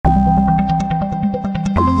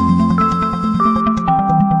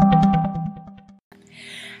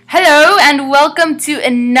Hello and welcome to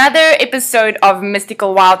another episode of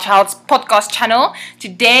Mystical Wild Child's podcast channel.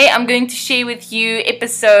 Today I'm going to share with you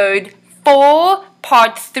episode 4,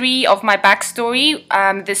 part 3 of my backstory,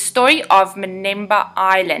 the story of Manemba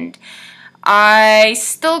Island. I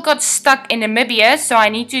still got stuck in Namibia, so I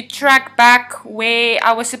need to track back where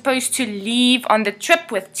I was supposed to leave on the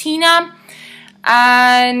trip with Tina.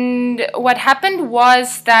 And what happened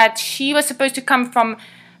was that she was supposed to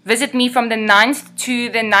visit me from the 9th to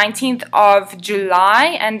the 19th of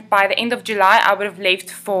July, and by the end of July I would have left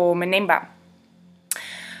for Manemba.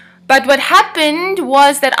 But what happened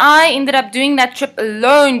was that I ended up doing that trip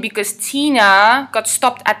alone because Tina got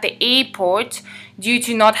stopped at the airport due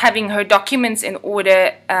to not having her documents in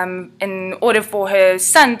order for her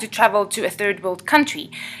son to travel to a third world country.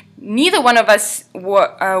 Neither one of us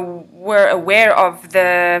were aware of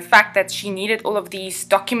the fact that she needed all of these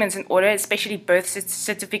documents in order, especially birth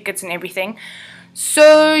certificates and everything.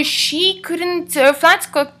 So her flights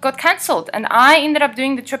got cancelled, and I ended up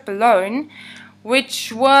doing the trip alone,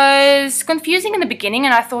 which was confusing in the beginning,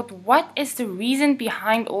 and I thought, what is the reason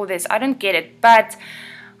behind all this? I don't get it, but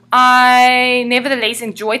I nevertheless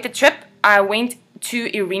enjoyed the trip. I went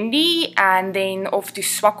to Irindi and then off to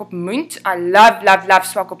Swakopmund. I love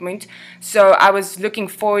Swakopmund. So I was looking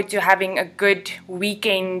forward to having a good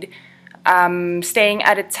weekend, staying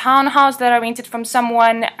at a townhouse that I rented from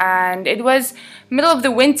someone, and it was middle of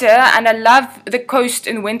the winter, and I love the coast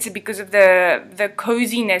in winter because of the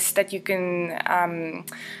coziness that you can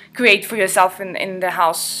create for yourself in the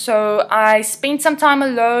house. So I spent some time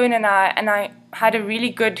alone, and I had a really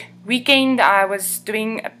good weekend. I was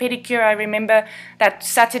doing a pedicure. I remember that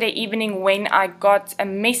Saturday evening when I got a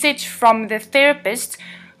message from the therapist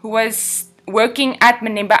who was working at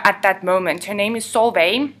Manemba at that moment. Her name is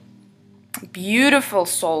Solveig. Beautiful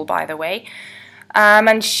soul, by the way.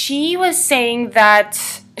 And she was saying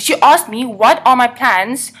that she asked me what are my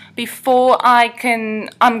plans before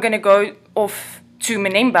I'm gonna go off to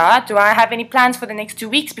Manemba. Do I have any plans for the next 2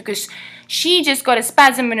 weeks? Because she just got a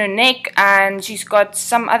spasm in her neck and she's got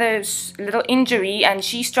some other little injury and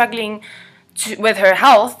she's struggling with her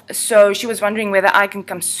health. So she was wondering whether I can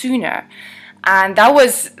come sooner. And that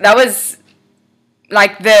was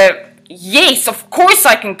like yes, of course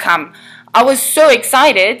I can come. I was so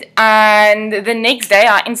excited, and the next day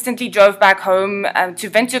I instantly drove back home to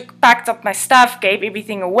Windhoek, packed up my stuff, gave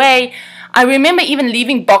everything away. I remember even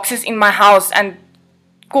leaving boxes in my house and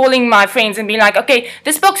calling my friends and being like, okay,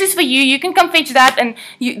 this box is for you, you can come fetch that, and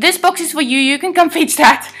this box is for you, you can come fetch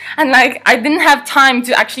that. And like, I didn't have time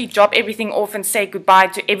to actually drop everything off and say goodbye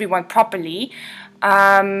to everyone properly.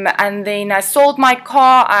 And then I sold my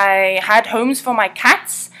car, I had homes for my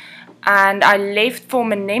cats, and I left for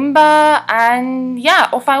Manemba, and yeah,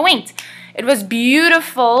 off I went. It was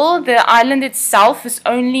beautiful. The island itself is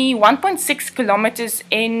only 1.6 kilometers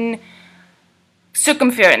in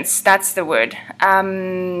circumference, that's the word.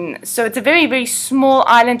 So it's a very, very small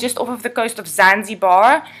island just off of the coast of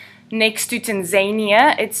Zanzibar, next to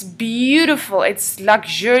Tanzania. It's beautiful, it's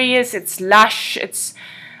luxurious, it's lush,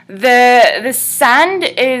 the sand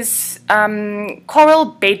is coral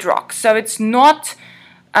bedrock, so it's not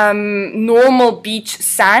normal beach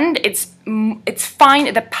sand. It's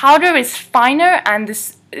fine. The powder is finer, and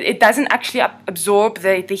it doesn't actually absorb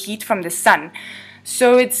the heat from the sun.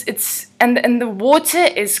 So and the water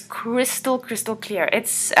is crystal clear.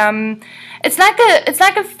 It's like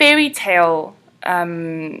a fairy tale.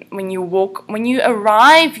 When you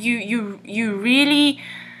arrive, you really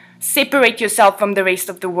separate yourself from the rest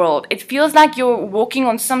of the world. It feels like you're walking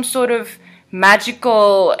on some sort of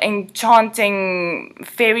magical, enchanting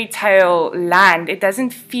fairy tale land. It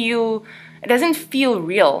doesn't feel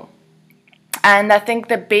real. And I think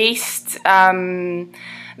the best, I'm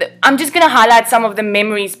just gonna highlight some of the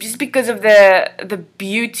memories just because of the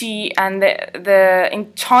beauty and the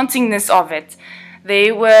enchantingness of it.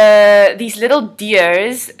 They were these little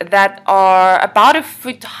deers that are about 1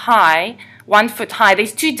 foot high.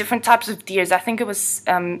 There's 2 different types of deers. I think it was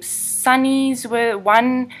sunnies were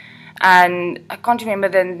one, and I can't remember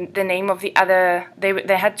the name of the other.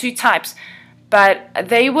 They had 2 types, but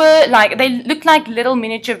they looked like little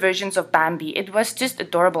miniature versions of Bambi. It was just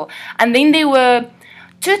adorable. And then there were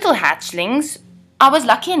turtle hatchlings. I was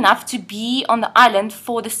lucky enough to be on the island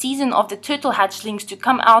for the season of the turtle hatchlings to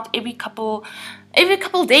come out every couple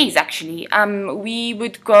days actually. We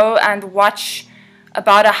would go and watch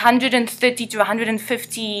about 130 to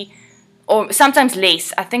 150, or sometimes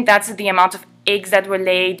less. I think that's the amount of eggs that were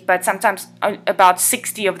laid, but sometimes about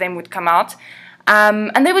 60 of them would come out.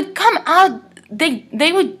 And they would come out,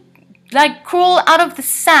 they would like crawl out of the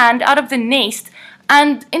sand, out of the nest,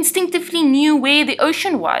 and instinctively knew where the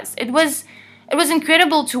ocean was. It was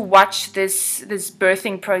incredible to watch this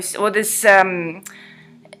birthing process, or this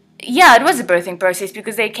yeah, it was a birthing process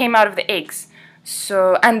because they came out of the eggs.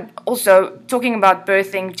 So, and also talking about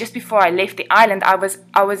birthing, just before I left the island, I was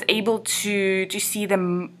able to see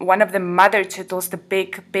one of the mother turtles, the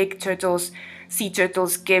big turtles, sea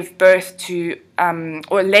turtles, give birth to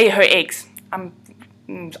or lay her eggs. I'm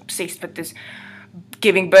obsessed with this,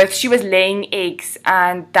 giving birth. She was laying eggs,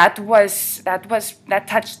 and that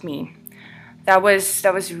touched me. That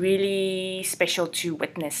was really special to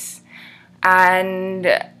witness. And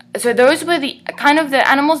so those were the kind of the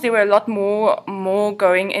animals. There were a lot more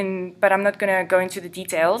going in, but I'm not going to go into the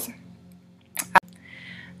details.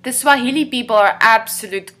 The Swahili people are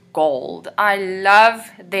absolute gold. I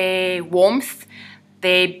love their warmth,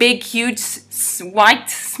 their big, huge, white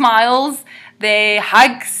smiles, their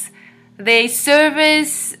hugs, their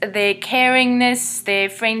service, their caringness, their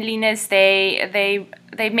friendliness. They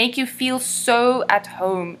make you feel so at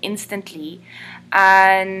home instantly.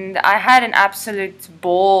 And I had an absolute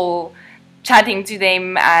ball chatting to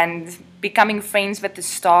them and becoming friends with the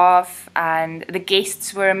staff, and the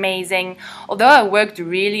guests were amazing. Although I worked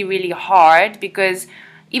really, really hard, because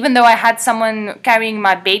even though I had someone carrying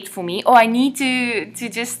my bed for me, I need to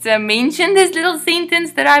just mention this little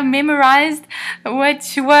sentence that I memorized,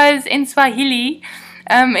 which was in Swahili.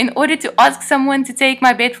 In order to ask someone to take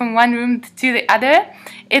my bed from one room to the other,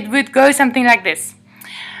 it would go something like this.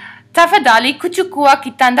 Tafadhali kuchukua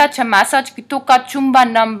kitanda cha massage kutoka chumba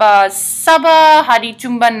namba 7 hadi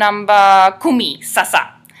chumba namba 10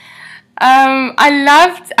 sasa.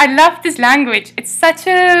 I loved this language. It's such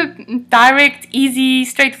a direct, easy,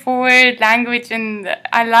 straightforward language, and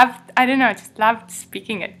I just loved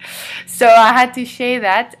speaking it. So I had to share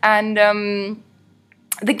that, and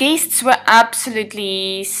the guests were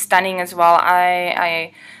absolutely stunning as well.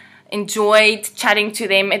 I enjoyed chatting to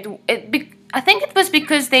them. I think it was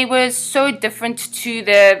because they were so different to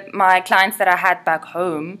my clients that I had back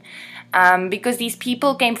home, because these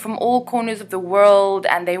people came from all corners of the world,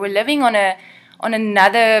 and they were living on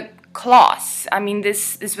another class. I mean,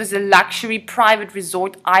 this was a luxury private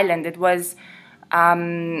resort island. It was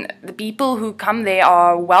the people who come there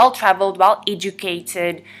are well traveled, well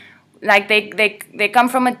educated. Like they come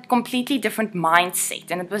from a completely different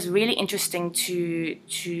mindset, and it was really interesting to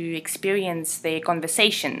experience their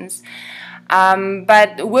conversations.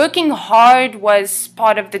 But working hard was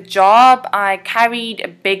part of the job. I carried a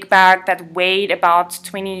big bag that weighed about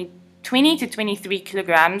 20 to 23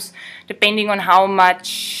 kilograms, depending on how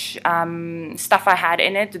much stuff I had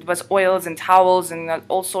in it. It was oils and towels and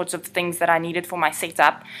all sorts of things that I needed for my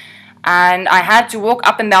setup. And I had to walk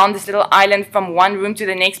up and down this little island from one room to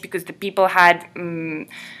the next, because the people had a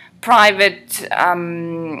private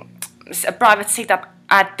setup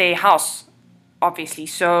at their house, obviously.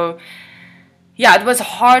 So yeah, it was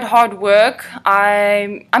hard work.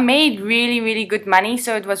 I made really, really good money,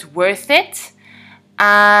 so it was worth it.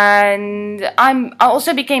 And I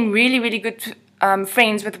also became really, really good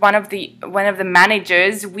friends with one of the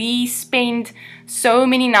managers. We spent so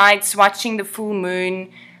many nights watching the full moon,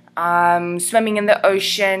 swimming in the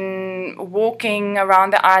ocean, walking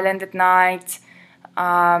around the island at night,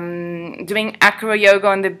 doing acro yoga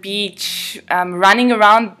on the beach, running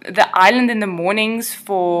around the island in the mornings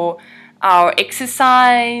for our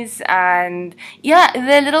exercise, and yeah,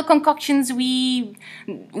 the little concoctions we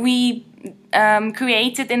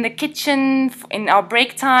created in the kitchen in our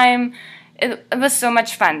break time. It was so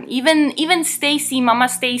much fun. Even Stacy, Mama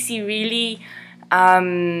Stacy, really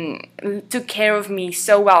took care of me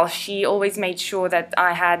so well. She always made sure that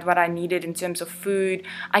I had what I needed in terms of food.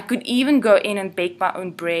 I could even go in and bake my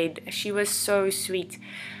own bread. She was so sweet.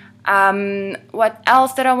 What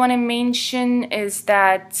else that I want to mention is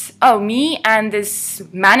that, me and this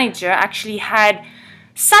manager actually had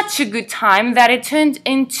such a good time that it turned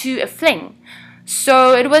into a fling.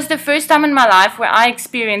 So it was the first time in my life where I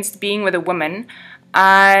experienced being with a woman,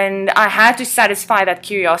 and I had to satisfy that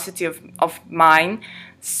curiosity of mine.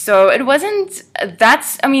 So it wasn't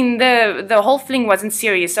the whole fling wasn't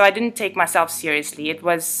serious, so I didn't take myself seriously. It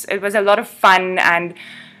was a lot of fun, and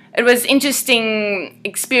it was interesting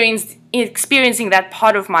experiencing that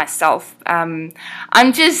part of myself. I'm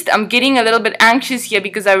getting a little bit anxious here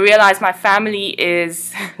because I realize my family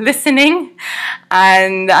is listening,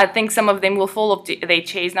 and I think some of them will fall off their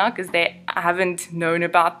chairs now because they haven't known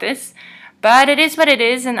about this. But it is what it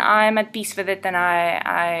is, and I'm at peace with it, and I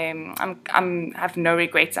have no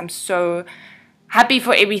regrets. I'm so happy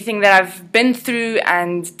for everything that I've been through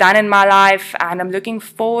and done in my life, and I'm looking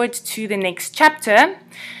forward to the next chapter.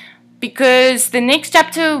 because the next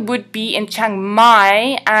chapter would be in Chiang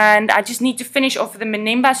Mai, and I just need to finish off the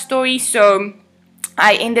Menembas story. So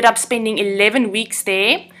I ended up spending 11 weeks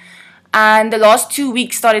there. And the last 2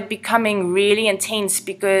 weeks started becoming really intense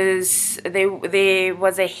because there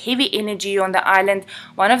was a heavy energy on the island.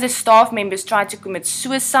 One of the staff members tried to commit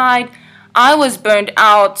suicide. I was burned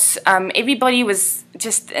out. Everybody was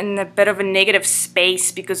just in a bit of a negative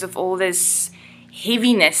space because of all this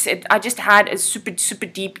heaviness. I just had a super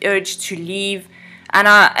deep urge to leave. And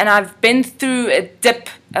I've been through a dip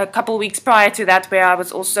a couple weeks prior to that where I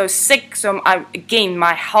was also sick. So again,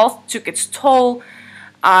 my health took its toll.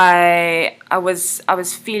 I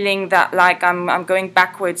was feeling that like I'm going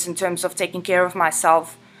backwards in terms of taking care of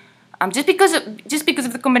myself, just because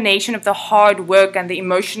of the combination of the hard work and the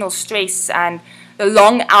emotional stress and the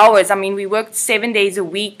long hours. I mean, we worked 7 days a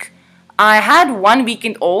week. I had one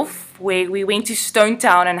weekend off where we went to Stone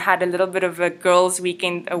Town and had a little bit of a girls'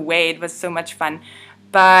 weekend away. It was so much fun,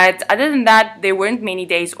 but other than that, there weren't many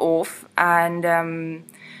days off. And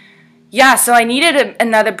yeah, so I needed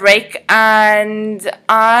another break, and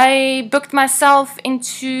I booked myself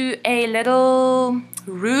into a little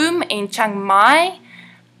room in Chiang Mai,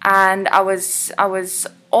 and I was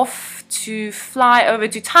off to fly over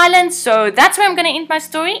to Thailand. So that's where I'm going to end my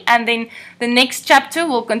story, and then the next chapter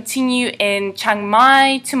will continue in Chiang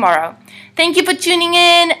Mai tomorrow. Thank you for tuning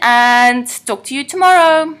in, and talk to you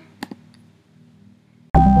tomorrow.